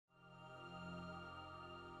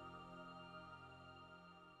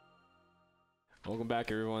Welcome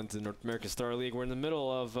back, everyone, to North American Star League. We're in the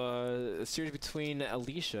middle of a series between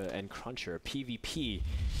Alicia and CrunCher, PvP.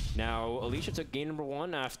 Now, Alicia took game number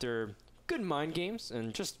 1 after good mind games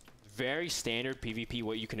and just very standard PvP,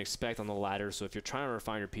 what you can expect on the ladder. So if you're trying to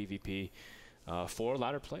refine your PvP for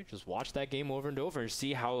ladder play, just watch that game over and over and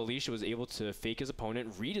see how Alicia was able to fake his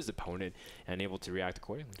opponent, read his opponent, and able to react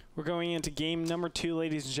accordingly. We're going into game number 2,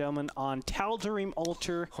 ladies and gentlemen, on Tal'Darim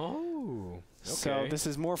Altar. Oh. Okay. So this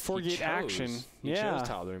is more 4-gate action. He chose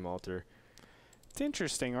Tal'Darim Altar. It's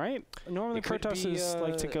interesting, right? Normally Protosses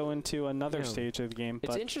like to go into another stage of the game.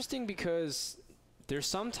 It's interesting because there's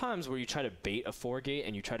some times where you try to bait a 4-gate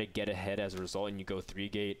and you try to get ahead as a result and you go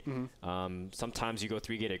 3-gate. Sometimes you go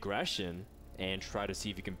 3-gate aggression and try to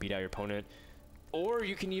see if you can beat out your opponent. Or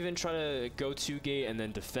you can even try to go 2-gate and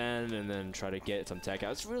then defend and then try to get some tech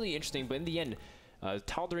out. It's really interesting, but in the end,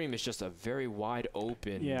 Tal'Darim is just a very wide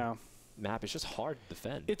open map. It's just hard to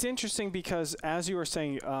defend. It's interesting because, as you were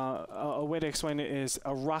saying, a way to explain it is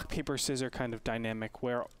a rock, paper, scissors kind of dynamic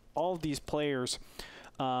where all of these players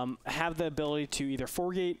have the ability to either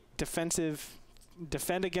 4-gate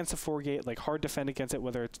defend against a 4-gate, like hard defend against it,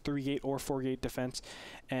 whether it's 3-gate or 4-gate defense.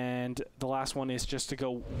 And the last one is just to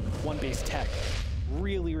go 1-base tech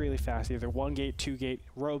really, really fast, either 1-gate, 2-gate,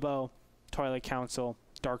 Robo, Twilight Council,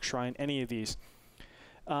 Dark Shrine, any of these.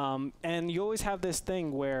 And you always have this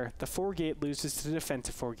thing where the 4-gate loses to the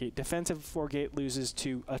defensive 4-gate, defensive 4-gate loses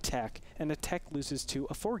to attack, and attack loses to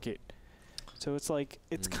a 4-gate. So it's like,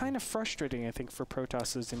 it's kind of frustrating, I think, for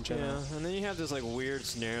Protosses in general. Yeah, and then you have this like weird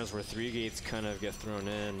scenarios where 3-gates kind of get thrown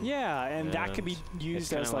in. Yeah, and that could be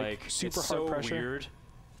used as like super hard pressure. It's so weird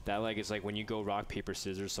that like it's like when you go rock, paper,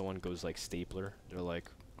 scissors, someone goes like stapler. They're like,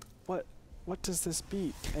 what does this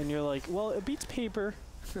beat? And you're like, well, it beats paper.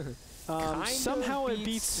 Somehow it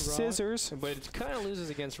beats scissors, but it kind of loses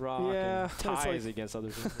against rock. Yeah, and ties against other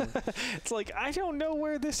things. It's like, I don't know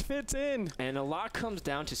where this fits in. And a lot comes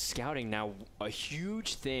down to scouting. Now, a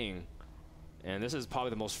huge thing, and this is probably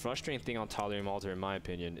the most frustrating thing on Tal'Darim Altar, in my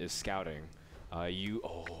opinion, is scouting.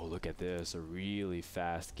 Look at this, a really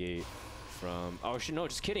fast gate from. Oh, no,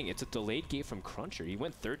 just kidding. It's a delayed gate from CrunCher. He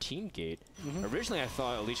went 13-gate. Originally, I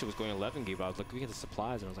thought Alicia was going 11-gate, but I was looking at the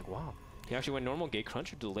supplies, and I was like, wow. He actually went normal gate,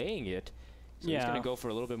 CrunCher delaying it, so he's going to go for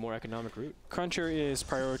a little bit more economic route. CrunCher is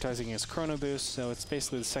prioritizing his Chrono Boost, so it's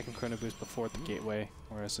basically the second Chrono Boost before the Gateway,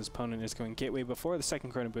 whereas his opponent is going Gateway before the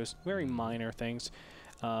second Chrono Boost. Very minor things,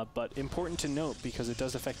 but important to note because it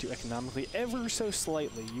does affect you economically ever so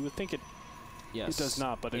slightly. You would think it does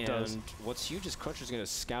not, but it does. And what's huge is CrunCher's going to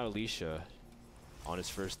scout Alicia on his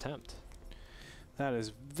first attempt. That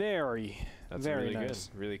is very really nice.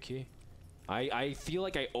 Good, really key. I feel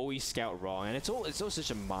like I always scout wrong, and it's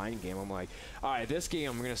such a mind game. I'm like, all right, this game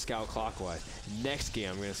I'm going to scout clockwise. Next game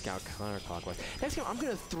I'm going to scout counterclockwise. Next game I'm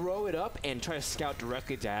going to throw it up and try to scout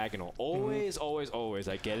directly diagonal. Always, always,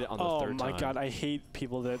 I get it on the third time. Oh my god, I hate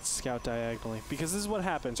people that scout diagonally, because this is what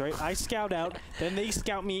happens, right? I scout out, then they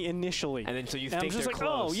scout me initially. And then so you and think I'm just they're like,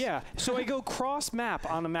 close. oh yeah. So I go cross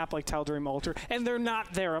map on a map like Tal'Darim Altar, and they're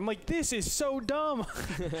not there. I'm like, this is so dumb.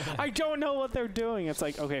 I don't know what they're doing. It's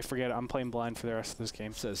like, okay, forget it. I'm playing blind for the rest of this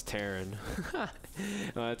game. Says Terran.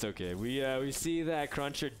 No, that's okay. We see that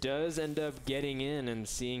CrunCher does end up getting in and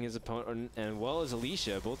seeing his opponent, and well as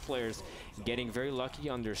Alicia, both players getting very lucky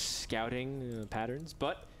on their scouting patterns,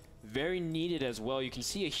 but very needed as well. You can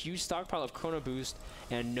see a huge stockpile of Chrono Boost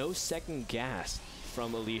and no second gas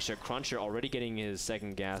from Alicia. CrunCher already getting his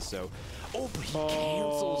second gas, so but he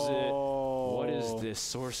cancels it. What is this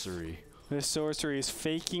sorcery? This sorcery is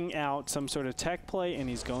faking out some sort of tech play, and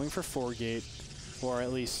he's going for 4-gate, or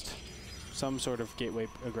at least some sort of gateway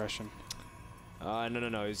aggression.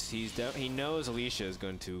 No. He knows Alicia is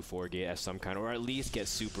going to 4-gate as some kind, or at least get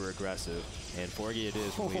super aggressive. And 4-gate it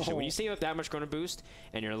is from Alicia. When you save up that much Chrono Boost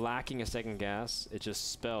and you're lacking a second gas, it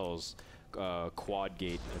just spells quad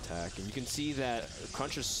gate attack. And you can see that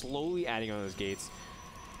CrunCher's slowly adding on those gates.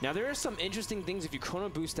 Now, there are some interesting things. If you Chrono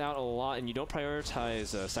Boost out a lot and you don't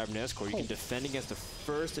prioritize Cybernetic Core, you can defend against the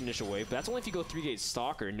first initial wave, but that's only if you go 3-gate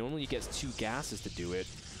Stalker. Normally, you get 2 gases to do it.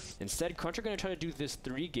 Instead, CrunCher going to try to do this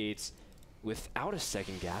 3 gates without a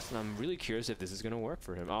second gas, and I'm really curious if this is going to work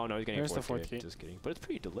for him. Oh, no, he's getting a 4th gate. Just kidding. But it's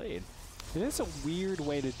pretty delayed. It is a weird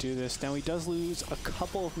way to do this. Now, he does lose a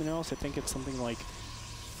couple of minerals. I think it's something like...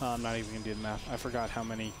 I'm not even going to do the math. I forgot how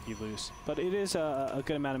many you lose. But it is a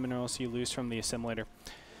good amount of minerals you lose from the assimilator.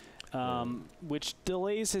 Which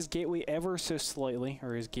delays his gateway ever so slightly,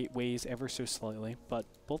 or his gateways ever so slightly. But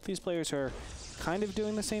both these players are kind of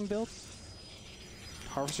doing the same build.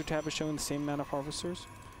 Harvester tab is showing the same amount of harvesters.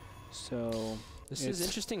 So This is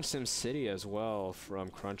interesting SimCity as well from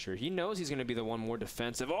CrunCher. He knows he's going to be the one more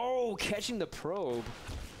defensive. Oh, catching the probe.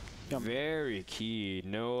 Yep. Very key.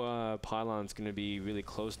 No pylon's going to be really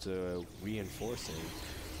close to reinforcing.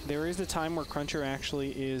 There is a time where CrunCher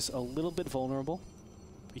actually is a little bit vulnerable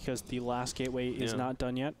because the last gateway is not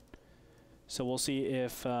done yet. So we'll see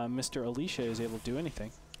if Mr. Alicia is able to do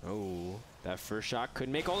anything. Oh, that first shot could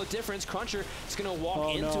make all the difference. CrunCher is going to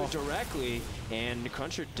walk into it directly, and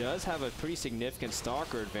CrunCher does have a pretty significant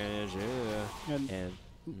stalker advantage.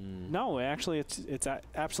 No, actually, it's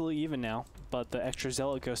absolutely even now, but the extra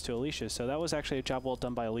zealot goes to Alicia. So that was actually a job well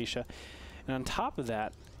done by Alicia. And on top of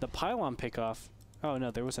that, the pylon pickoff. Oh,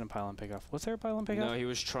 no, there wasn't a pylon pickoff. Was there a pylon pickoff? No, he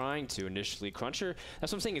was trying to initially. CrunCher,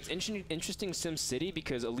 that's what I'm saying. It's interesting SimCity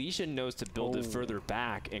because Alicia knows to build it further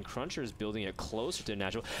back, and CrunCher is building it closer to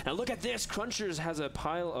natural. Now look at this. CrunCher has a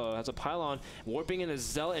pylon, warping in a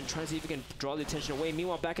zealot and trying to see if he can draw the attention away.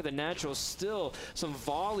 Meanwhile, back at the natural, still some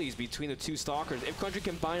volleys between the two stalkers. If CrunCher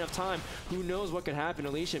can buy enough time, who knows what could happen.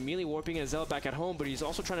 Alicia immediately warping in a zealot back at home, but he's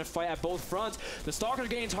also trying to fight at both fronts. The stalkers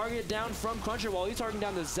getting targeted down from CrunCher while he's targeting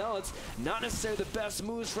down the zealots. Not necessarily the best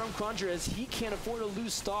moves from CrunCher as he can't afford to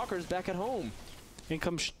lose stalkers back at home.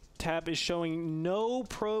 Income tab is showing no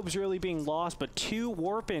probes really being lost, but 2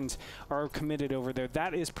 warp-ins are committed over there.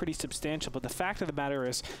 That is pretty substantial, but the fact of the matter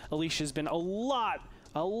is Alicia's been a lot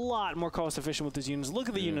more cost efficient with his units. Look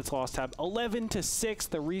at the units lost tab. 11 to 6.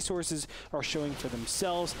 The resources are showing for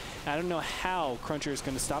themselves. I don't know how CrunCher is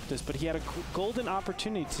going to stop this, but he had a golden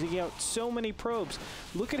opportunity to get out so many probes.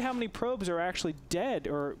 Look at how many probes are actually dead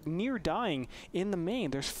or near dying in the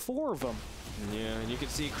main. There's 4 of them. Yeah, and you can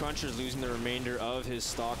see CrunCher's losing the remainder of his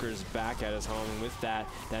stalkers back at his home. And with that,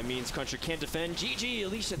 that means CrunCher can't defend. GG,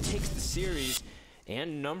 Alicia takes the series.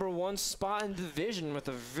 And #1 spot in the division with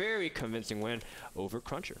a very convincing win over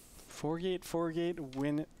CrunCher. 4-gate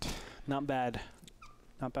win. Not bad.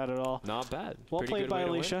 Not bad at all. Not bad. Well played by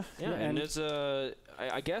Alicia. Yeah, and it's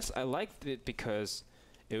I guess I liked it because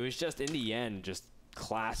it was just in the end just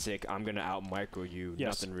classic. I'm gonna out micro you.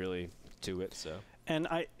 Yes. Nothing really to it. So. And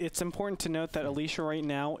it's important to note that Alicia right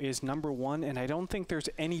now is #1, and I don't think there's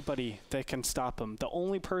anybody that can stop him. The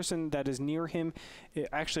only person that is near him,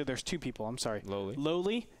 actually, there's 2 people. I'm sorry.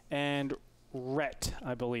 Lowly and Rhett,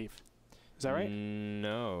 I believe. Is that right?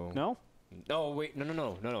 No. No? Oh wait,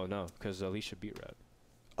 no, because Alicia beat Rhett.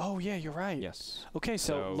 Oh yeah, you're right. Yes. Okay,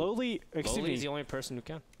 so Lowly, Lowly's the only person who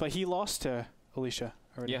can. But he lost to Alicia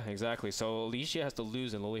already. Yeah, exactly. So Alicia has to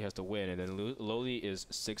lose and Lowly has to win, and then Lowly is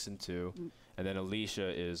 6-2. And then Alicia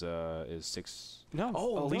is 6. No,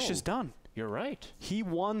 Alicia's done. You're right. He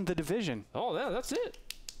won the division. Oh, yeah, that's it.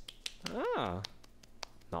 Ah,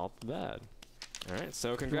 not bad. All right,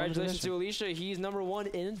 so congratulations to Alicia. He's #1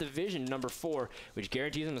 in division #4, which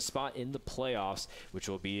guarantees him a spot in the playoffs, which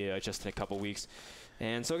will be just in a couple weeks.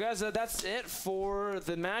 And so, guys, that's it for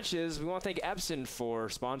the matches. We want to thank Epson for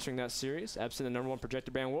sponsoring that series. Epson, the #1 projector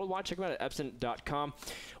brand worldwide. Check them out at epson.com.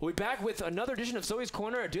 We'll be back with another edition of Zoe's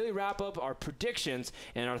Corner, our daily wrap-up, our predictions,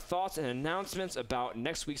 and our thoughts and announcements about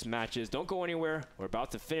next week's matches. Don't go anywhere. We're about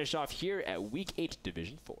to finish off here at Week 8,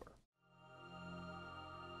 Division 4.